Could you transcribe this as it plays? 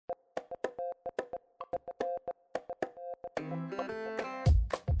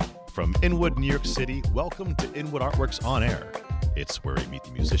From Inwood, New York City, welcome to Inwood Art Works On Air. It's where we meet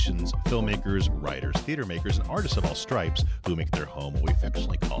the musicians, filmmakers, writers, theater makers, and artists of all stripes who make their home what we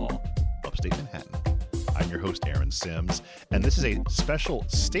affectionately call upstate Manhattan. I'm your host, Aaron Sims, and this is a special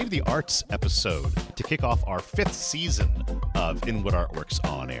State of the Arts episode to kick off our 5th season of Inwood Art Works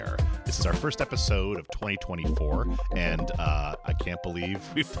On Air. This is our first episode of 2024, and I can't believe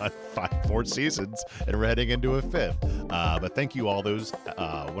we've done 4 seasons and we're heading into a 5th. But thank you all those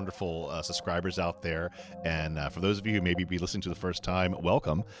wonderful subscribers out there, and for those of you who maybe be listening to the first time,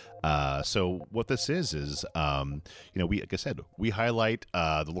 welcome. So what this is we, like I said, we highlight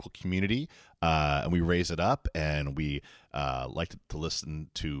the local community, and we raise it up, and we like to listen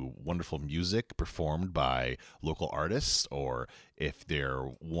to wonderful music performed by local artists, or if they're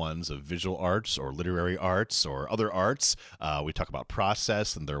ones of visual arts or literary arts or other arts, we talk about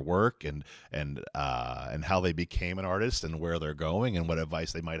process and their work and how they became an artist and where they're going and what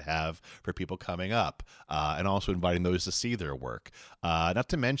advice they might have for people coming up, and also inviting those to see their work. Not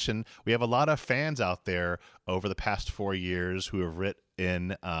to mention, we have a lot of fans out there over the past 4 years who have written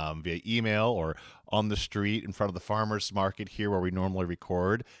in via email or on the street in front of the farmers market here where we normally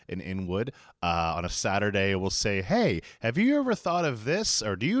record in Inwood. On a Saturday, we'll say, hey, have you ever thought of this?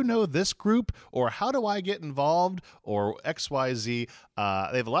 Or do you know this group? Or how do I get involved? Or XYZ.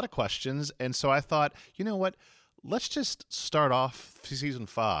 They have a lot of questions. And so I thought, you know what? Let's just start off season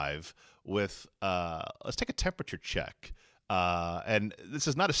 5 with, let's take a temperature check. And this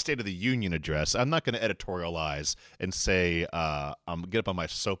is not a State of the Union address. I'm not going to editorialize and say, get up on my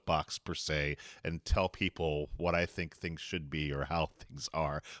soapbox per se and tell people what I think things should be or how things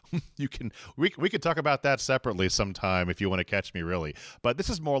are. We could talk about that separately sometime if you want to catch me, really. But this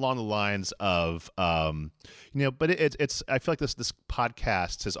is more along the lines of, but it's I feel like this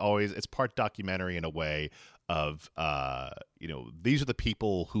podcast it's part documentary in a way of, these are the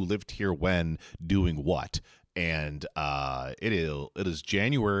people who lived here when doing what. And it is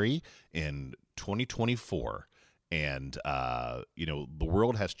January in 2024, and the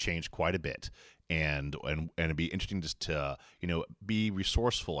world has changed quite a bit, and it'd be interesting just to be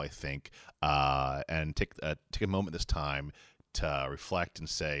resourceful, I think, and take a moment this time to reflect and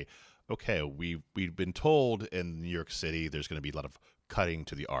say, okay, we've been told in New York City there's going to be a lot of cutting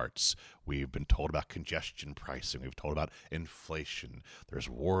to the arts. We've been told about congestion pricing. We've told about inflation. There's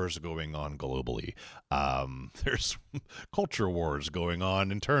wars going on globally. There's culture wars going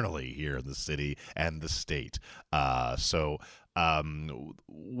on internally here in the city and the state. So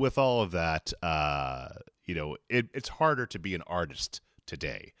with all of that, it's harder to be an artist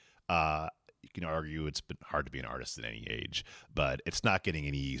today. You can argue it's been hard to be an artist at any age, but it's not getting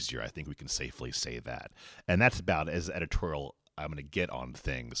any easier. I think we can safely say that. And that's about as editorial I'm going to get on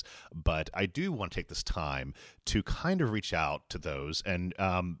things. But I do want to take this time to kind of reach out to those and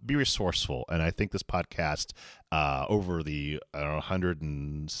be resourceful. And I think this podcast, over the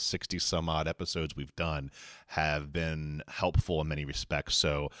 160 some odd episodes we've done, have been helpful in many respects.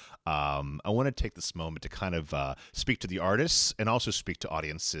 So I want to take this moment to kind of speak to the artists and also speak to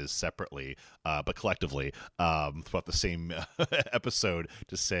audiences separately, but collectively throughout the same episode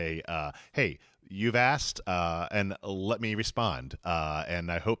to say, hey, you've asked, and let me respond. And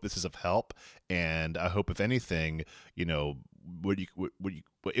I hope this is of help. And I hope, if anything, what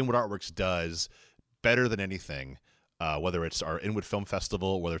Inwood Art Works does better than anything, whether it's our Inwood Film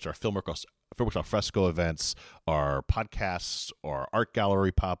Festival, whether it's our Film Works al Fresco events, our podcasts, or art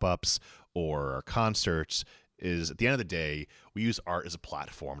gallery pop-ups, or our concerts, is at the end of the day, we use art as a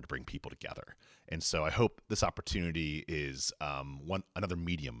platform to bring people together. And so I hope this opportunity is another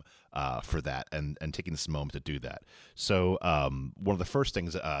medium for that, and taking this moment to do that. So one of the first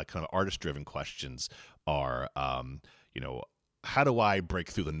things, kind of artist-driven questions, are, how do I break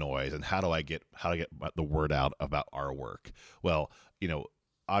through the noise, and how do I get the word out about our work? Well,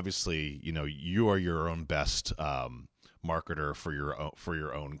 obviously, you are your own best marketer for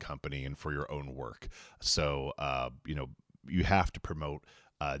your own company and for your own work. So you have to promote.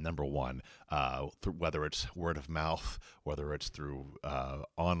 Number one, whether it's word of mouth, whether it's through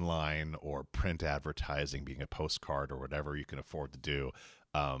online or print advertising, being a postcard or whatever you can afford to do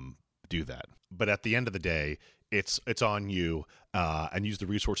that. But at the end of the day, it's on you, and use the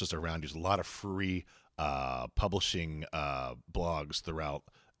resources around you. There's a lot of free publishing blogs throughout.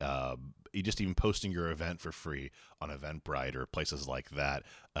 You just even posting your event for free on Eventbrite or places like that,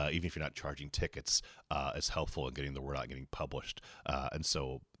 even if you're not charging tickets, is helpful in getting the word out, getting published. And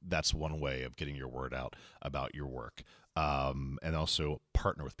so that's one way of getting your word out about your work. And also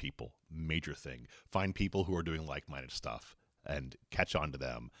partner with people. Major thing. Find people who are doing like-minded stuff and catch on to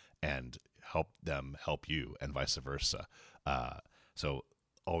them and help them help you, and vice versa. So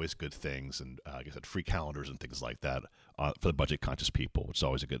always good things, and like I said, free calendars and things like that for the budget conscious people, which is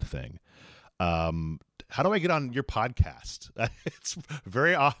always a good thing. How do I get on your podcast? It's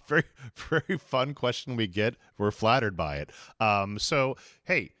very, very fun question we get. We're flattered by it. So,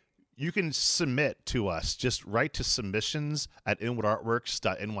 hey, you can submit to us. Just write to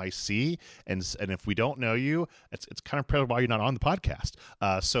submissions@inwoodartworks.nyc. And if we don't know you, it's kind of probably why you're not on the podcast.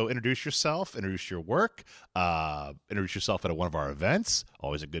 So introduce yourself, introduce your work, introduce yourself at one of our events.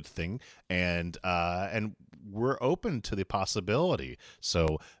 Always a good thing. And we're open to the possibility.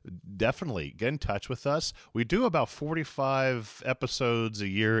 So definitely get in touch with us. We do about 45 episodes a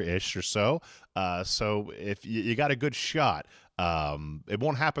year-ish or so. So if you got a good shot, it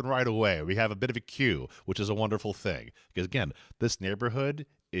won't happen right away. We have a bit of a queue, which is a wonderful thing. Because again, this neighborhood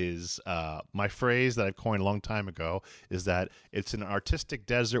is my phrase that I've coined a long time ago is that it's an artistic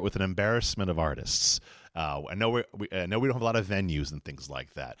desert with an embarrassment of artists. I know we don't have a lot of venues and things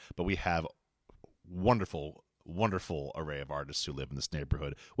like that, but we have wonderful array of artists who live in this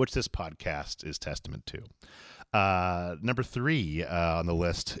neighborhood, which this podcast is testament to. Number 3 on the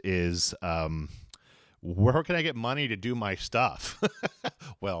list is where can I get money to do my stuff?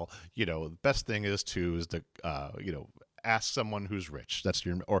 Well, the best thing is to ask someone who's rich. That's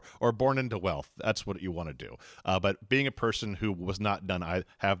or born into wealth. That's what you want to do. But being a person who have not done other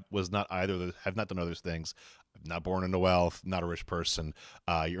things, not born into wealth, not a rich person,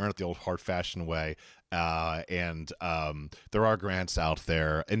 you earn it the old hard-fashioned way. And there are grants out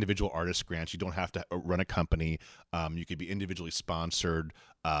there, individual artist grants. You don't have to run a company. You could be individually sponsored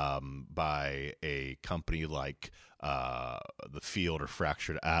by a company like the Field or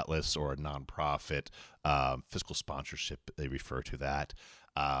Fractured Atlas, or a nonprofit. Fiscal sponsorship, they refer to that.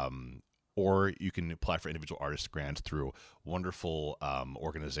 Or you can apply for individual artist grants through wonderful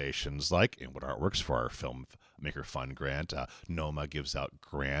organizations like Inwood Art Works for our Filmmaker Fund grant. NOMA gives out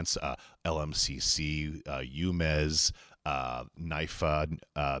grants. LMCC, UMES, NIFA.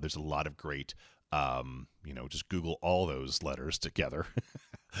 There's a lot of great, just Google all those letters together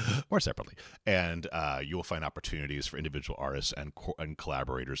or separately, and you will find opportunities for individual artists and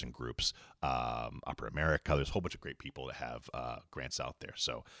collaborators and groups. Opera America, there's a whole bunch of great people that have grants out there.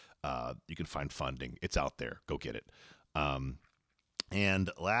 So you can find funding. It's out there. Go get it.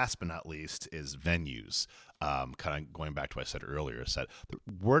 And last but not least is venues. Kind of going back to what I said earlier, is that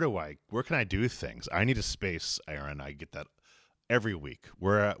where can I do things? I need a space, Aaron. I get that every week.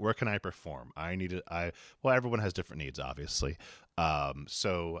 Where can I perform? Everyone has different needs, obviously.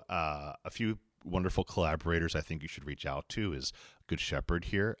 So a few wonderful collaborators I think you should reach out to is Good Shepherd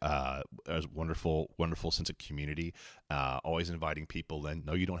here. There's wonderful sense of community. Always inviting people in.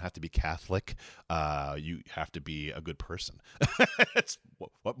 No, you don't have to be Catholic. You have to be a good person. It's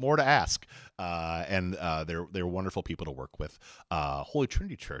what more to ask? And they're wonderful people to work with. Holy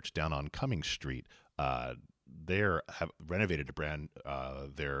Trinity Church down on Cummings Street. They have renovated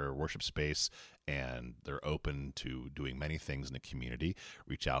their worship space, and they're open to doing many things in the community.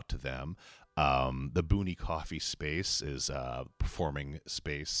 Reach out to them. The Booney Coffee Space is a performing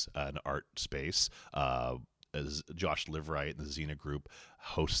space, an art space. As Josh Liveright and the Xena Group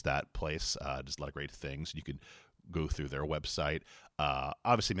hosts that place. Does a lot of great things. You can go through their website.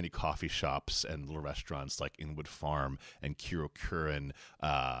 Obviously, many coffee shops and little restaurants like Inwood Farm and Kiro Kurin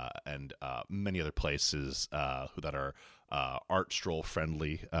and many other places that are art stroll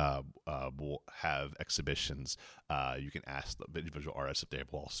friendly will have exhibitions. You can ask the individual artists if they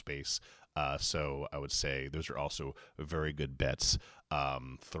have wall space. So I would say those are also very good bets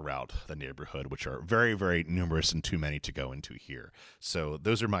throughout the neighborhood, which are very, very numerous and too many to go into here. So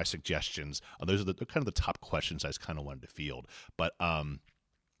those are my suggestions. Those are the kind of the top questions I just kind of wanted to field. But and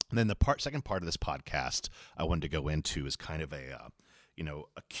then the second part of this podcast I wanted to go into is kind of a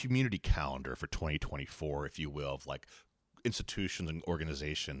community calendar for 2024, if you will, of like institutions and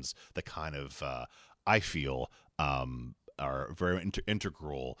organizations that kind of I feel are very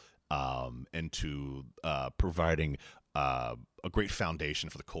integral into providing a great foundation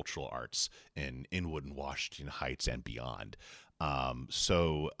for the cultural arts in Inwood and Washington Heights and beyond.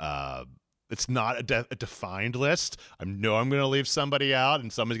 So it's not a defined list. I know I'm going to leave somebody out,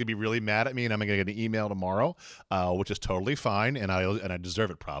 and somebody's going to be really mad at me, and I'm going to get an email tomorrow, which is totally fine, and I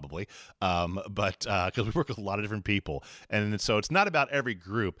deserve it probably. But because we work with a lot of different people, and so it's not about every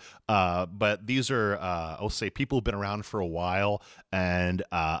group. But these are, I'll say, people who've been around for a while, and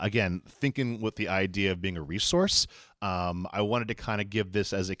again, thinking with the idea of being a resource. I wanted to kind of give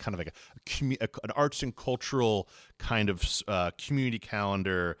this as a kind of like an arts and cultural kind of community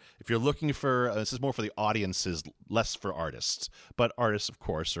calendar. If you're looking for, this is more for the audiences, less for artists, but artists, of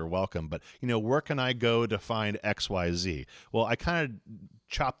course, are welcome. But, where can I go to find XYZ? Well, I kind of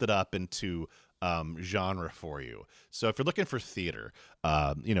chopped it up into genre for you. So if you're looking for theater,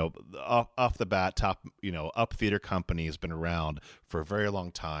 off the bat, Up Theater Company has been around for a very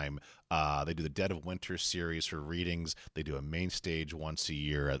long time. They do the Dead of Winter series for readings. They do a main stage once a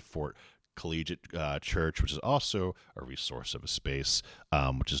year at Fort Collegiate Church, which is also a resource of a space,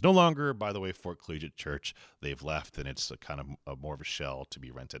 which is no longer, by the way, Fort Collegiate Church. They've left, and it's a kind of more of a shell to be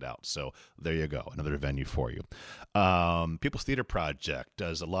rented out. So there you go, another venue for you. People's Theater Project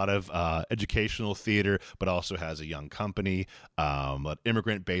does a lot of educational theater, but also has a young company,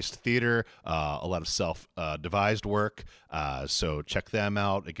 immigrant-based theater, a lot of self-devised work. So check them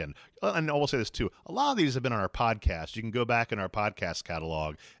out. Again, and I will say this too, a lot of these have been on our podcast. You can go back in our podcast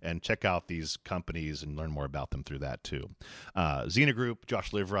catalog and check out these companies and learn more about them through that too. Xena Group,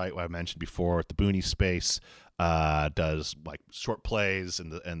 Josh Liveright, who I mentioned before, at the Booney Space, does like short plays in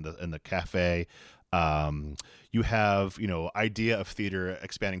the cafe. You have, idea of theater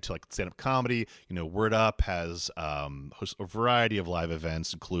expanding to like stand-up comedy. Word Up has hosts a variety of live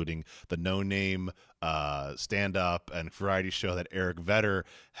events, including the No Name stand-up and variety show that Eric Vetter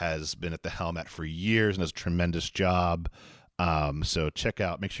has been at the helm at for years and does a tremendous job. So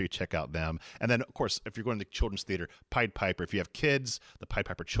make sure you check out them. And then, of course, if you're going to children's theater, Pied Piper. If you have kids, the Pied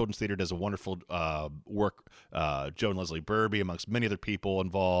Piper Children's Theater does a wonderful work. Joe and Leslie Burby, amongst many other people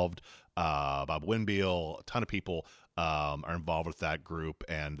involved. Bob Winbiel, a ton of people are involved with that group,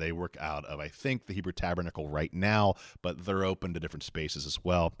 and they work out of, I think, the Hebrew Tabernacle right now, but they're open to different spaces as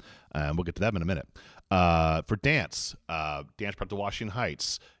well. We'll get to them in a minute. For dance Project Washington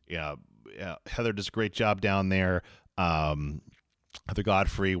Heights. Heather does a great job down there. Heather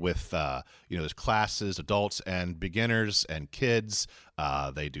Godfrey with there's classes, adults and beginners and kids.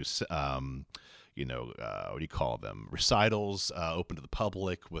 They do what do you call them, recitals open to the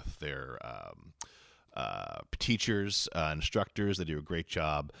public with their teachers, instructors. They do a great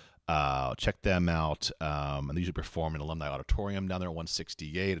job. Check them out. And they usually perform in Alumni Auditorium down there at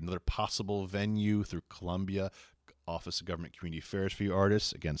 168. Another possible venue through Columbia Office of Government Community Affairs for you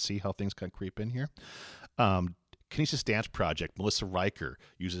artists. Again, see how things kind of creep in here. Kinesis Dance Project, Melissa Riker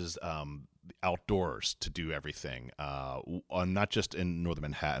uses the outdoors to do everything, not just in northern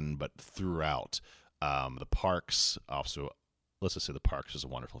Manhattan, but throughout. The parks also, let's just say the parks is a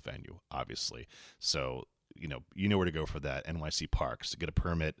wonderful venue, obviously. So, you know where to go for that. NYC Parks, to get a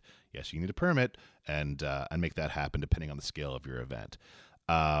permit. Yes, you need a permit, and make that happen depending on the scale of your event.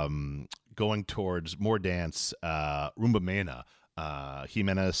 Going towards more dance, Rumba Mena.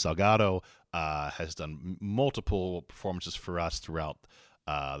 Jimenez Salgado has done multiple performances for us throughout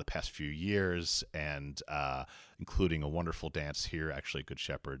the past few years, and including a wonderful dance here, actually, Good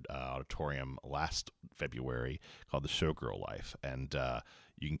Shepherd Auditorium last February, called The Showgirl Life. And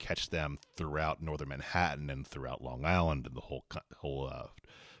you can catch them throughout northern Manhattan and throughout Long Island and the whole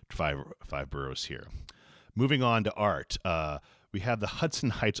five boroughs here. Moving on to art, we have the Hudson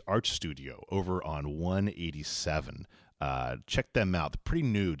Heights Art Studio over on 187. Check them out. They're pretty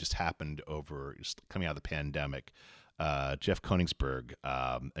new, just happened just coming out of the pandemic. Jeff Koenigsberg,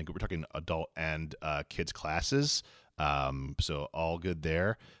 and we're talking adult and kids classes. So all good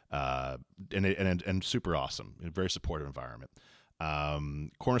there. And super awesome. A very supportive environment.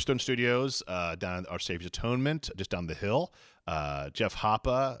 Cornerstone Studios, down at Our Savior's Atonement, just down the hill. Jeff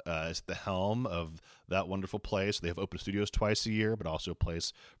Hoppe is at the helm of that wonderful place. They have open studios twice a year, but also a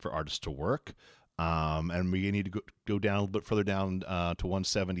place for artists to work. And we need to go down a little bit further down to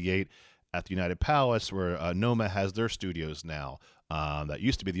 178 at the United Palace, where NOMA has their studios now. That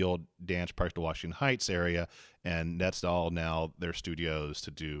used to be the old Dance Project Washington Heights area, and that's all now their studios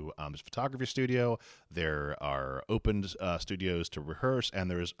to do. There's a photography studio, there are open studios to rehearse, and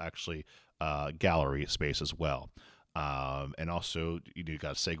there's actually gallery space as well. And also, you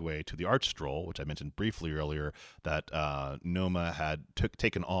got to segue to the Art Stroll, which I mentioned briefly earlier, that NOMA had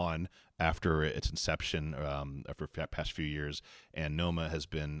taken on after its inception, after the past few years, and NOMA has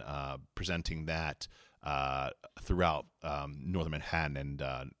been presenting that throughout northern Manhattan and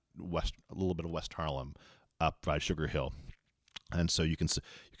a little bit of West Harlem, up by Sugar Hill, and so you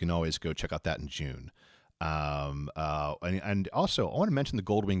can always go check out that in June. And also, I want to mention the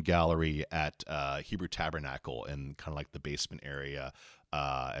Goldwing Gallery at Hebrew Tabernacle in kind of like the basement area,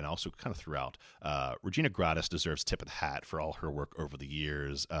 and also kind of throughout. Regina Gratis deserves tip of the hat for all her work over the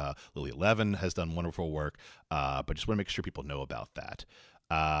years. Lily Levin has done wonderful work, but just want to make sure people know about that.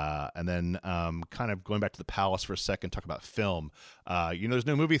 And then kind of going back to the Palace for a second, talk about film. There's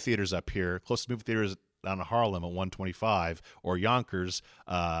no movie theaters up here. Closest movie theaters down in Harlem at 125, or Yonkers,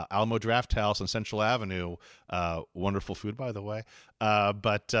 Alamo Draft House on Central Avenue. Wonderful food, by the way.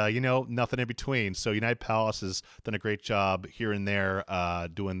 But nothing in between. So United Palace has done a great job here and there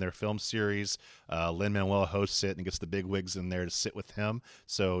doing their film series. Lin-Manuel hosts it and gets the big wigs in there to sit with him.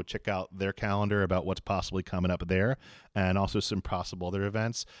 So check out their calendar about what's possibly coming up there, and also some possible other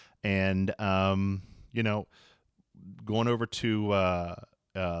events. And, going over to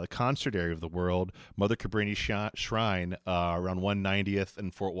the concert area of the world, Mother Cabrini Shrine around 190th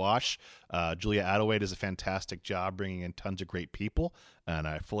and Fort Wash. Julia Attaway does a fantastic job bringing in tons of great people, and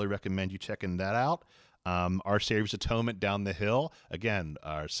I fully recommend you checking that out. Our Savior's Atonement down the hill, again,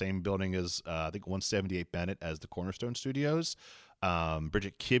 our same building as I think 178 Bennett as the Cornerstone Studios.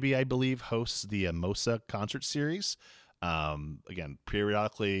 Bridget Kibbe, I believe, hosts the Mosa concert series. Again,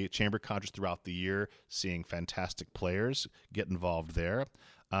 periodically chamber concerts throughout the year, seeing fantastic players get involved there.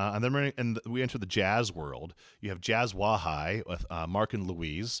 And then we enter the jazz world. You have Jazz Wahai with Mark and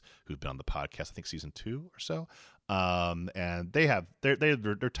Louise, who've been on the podcast, I think season 2 or so. And they're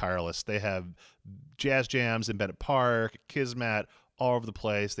tireless. They have jazz jams in Bennett Park, Kismet, all over the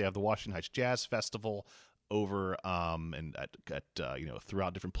place. They have the Washington Heights Jazz Festival over and at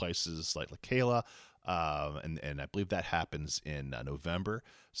throughout different places like La Kayla. And I believe that happens in November.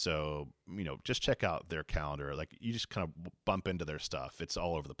 So, just check out their calendar. Like, you just kind of bump into their stuff. It's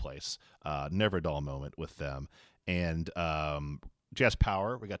all over the place. Never a dull moment with them. And Jazz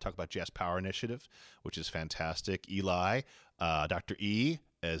Power, we got to talk about Jazz Power Initiative, which is fantastic. Eli, Dr. E,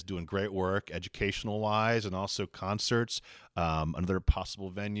 is doing great work educational-wise and also concerts. Another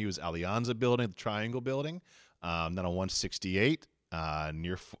possible venue is Alianza Building, the Triangle Building, then on 168.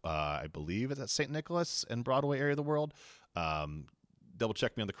 Near, I believe it's at St. Nicholas and Broadway area of the world. Double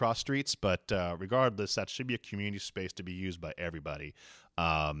check me on the cross streets, but regardless, that should be a community space to be used by everybody.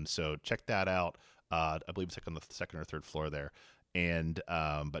 So check that out. I believe it's like on the second or third floor there. And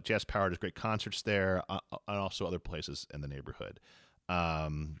but Jazz Power does great concerts there, and also other places in the neighborhood.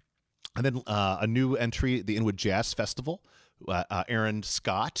 And then a new entry, the Inwood Jazz Festival. Aaron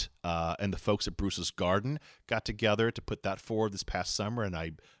Scott and the folks at Bruce's Garden got together to put that forward this past summer, and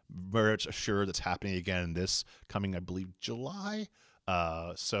I'm very much assured that's happening again this coming, I believe, July.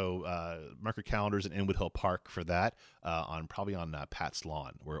 So mark your calendars in Inwood Hill Park for that, probably on Pat's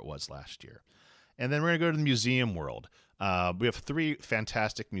Lawn, where it was last year. And then we're going to go to the museum world. We have 3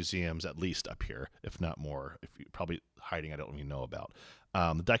 fantastic museums, at least up here, if not more, if you're probably hiding I don't even know about.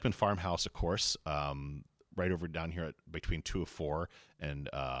 The Dykeman Farmhouse, of course, right over down here between 204 and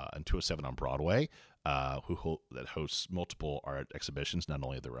 207 on Broadway, that hosts multiple art exhibitions, not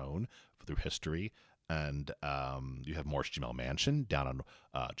only their own, through history. And you have Morris Jumel Mansion down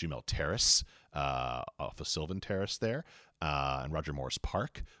on Jumel Terrace, off of Sylvan Terrace there. And Roger Morris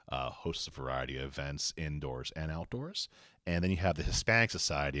Park hosts a variety of events indoors and outdoors. And then you have the Hispanic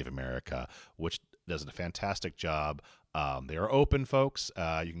Society of America, which does a fantastic job. They are open, folks.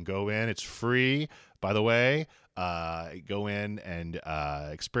 You can go in. It's free, by the way. Go in and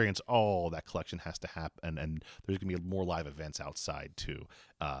experience all that collection has to happen. And there's going to be more live events outside, too,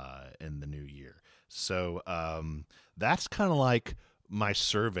 in the new year. So that's kind of like my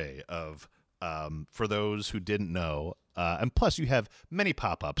survey of, for those who didn't know. And plus, you have many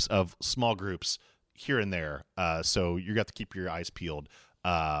pop-ups of small groups here and there. So you got to keep your eyes peeled.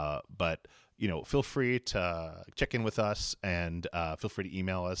 But feel free to check in with us, and feel free to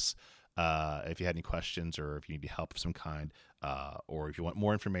email us if you had any questions, or if you need help of some kind, or if you want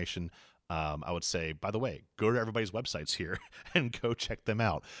more information. I would say, by the way, go to everybody's websites here and go check them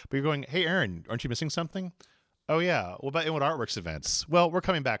out. But you're going, hey, Aaron, aren't you missing something? Oh, yeah. What about Inwood Art Works events? Well, we're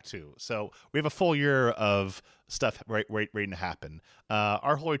coming back, too. So we have a full year of stuff waiting to happen.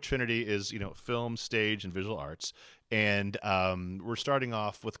 Our Holy Trinity is, film, stage, and visual arts. And we're starting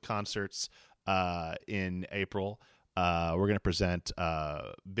off with concerts in April. We're going to present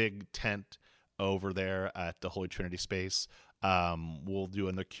Big Tent over there at the Holy Trinity space. We'll do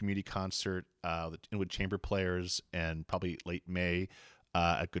another community concert with Inwood Chamber Players, and probably late May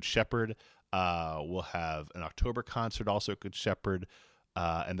at Good Shepherd. We'll have an October concert also at Good Shepherd,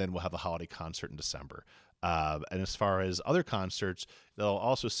 and then we'll have a holiday concert in December. And as far as other concerts, they'll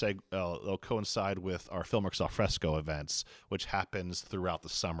also they'll coincide with our Filmworks Al Fresco events, which happens throughout the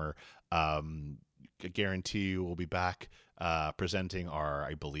summer. I guarantee you we'll be back presenting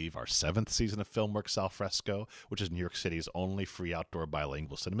I believe our 7th season of Filmworks Al Fresco, which is New York City's only free outdoor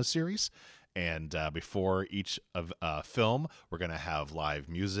bilingual cinema series. And before each of film, we're going to have live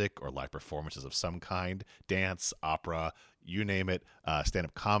music or live performances of some kind, dance, opera, you name it,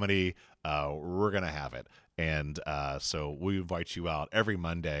 stand-up comedy, we're going to have it. And so we invite you out every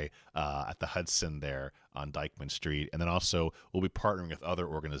Monday at the Hudson there on Dykeman Street. And then also we'll be partnering with other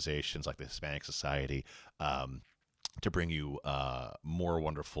organizations like the Hispanic Society to bring you more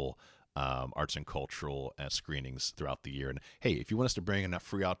wonderful arts and cultural screenings throughout the year. And hey, if you want us to bring a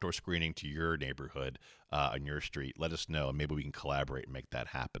free outdoor screening to your neighborhood on your street, let us know, and maybe we can collaborate and make that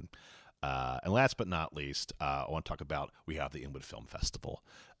happen. And last but not least, I want to talk about, we have the Inwood Film Festival.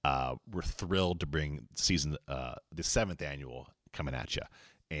 We're thrilled to bring the 7th annual coming at you.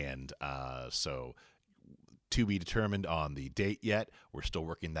 And so to be determined on the date yet. We're still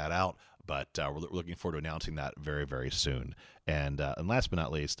working that out, but we're looking forward to announcing that very, very soon. And last but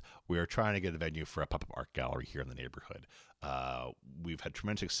not least, we are trying to get a venue for a pop-up art gallery here in the neighborhood. We've had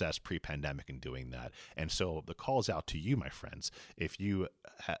tremendous success pre-pandemic in doing that. And so the call is out to you, my friends. If you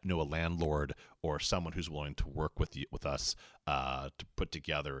know a landlord or someone who's willing to work with us to put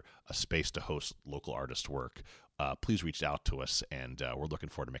together a space to host local artist work, please reach out to us, and we're looking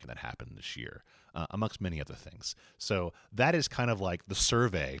forward to making that happen this year, amongst many other things. So that is kind of like the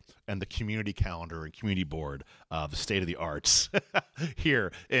survey and the community calendar and community board of the state of the arts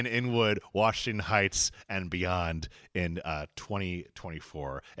here in Inwood, Washington Heights, and beyond in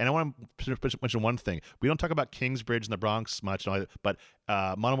 2024. And I want to mention one thing. We don't talk about Kingsbridge and the Bronx much, but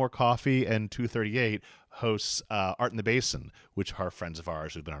Monomore Coffee and 238 hosts Art in the Basin, which are friends of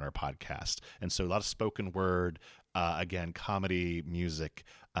ours who've been on our podcast. And so a lot of spoken word, again, comedy, music,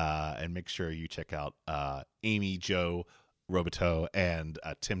 and make sure you check out Amy Jo Roboteau and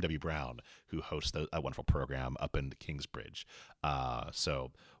Tim W. Brown, who host a wonderful program up in Kingsbridge.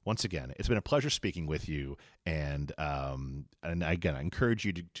 So once again, it's been a pleasure speaking with you. And again, I encourage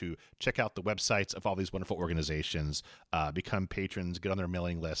you to check out the websites of all these wonderful organizations, become patrons, get on their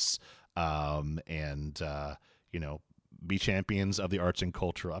mailing lists, and be champions of the arts and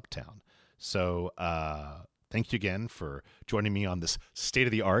culture uptown. So thank you again for joining me on this State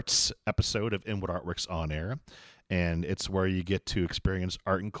of the Arts episode of Inwood Art Works On Air. And it's where you get to experience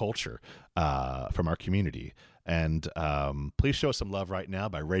art and culture from our community. And please show us some love right now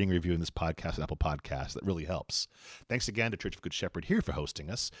by rating and reviewing this podcast on Apple Podcasts. That really helps. Thanks again to Church of Good Shepherd here for hosting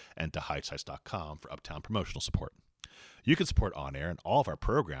us, and to HeightsHeights.com for uptown promotional support. You can support On Air and all of our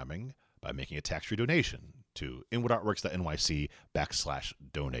programming by making a tax-free donation to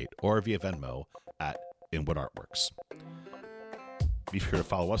inwoodartworks.nyc/donate, or via Venmo at Inwood Artworks. Be sure to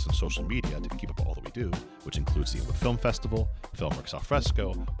follow us on social media to keep up with all that we do, which includes the Inwood Film Festival, Filmworks Al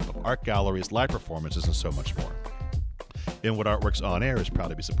Fresco, art galleries, live performances, and so much more. Inwood Artworks On Air is proud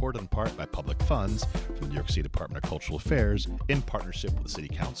to be supported in part by public funds from the New York City Department of Cultural Affairs in partnership with the City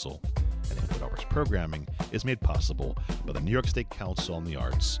Council. And Inwood Artworks programming is made possible by the New York State Council on the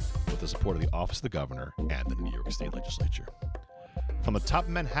Arts with the support of the Office of the Governor and the New York State Legislature. From the top of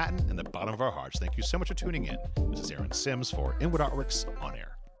Manhattan and the bottom of our hearts, thank you so much for tuning in. This is Aaron Sims for Inwood Artworks On Air.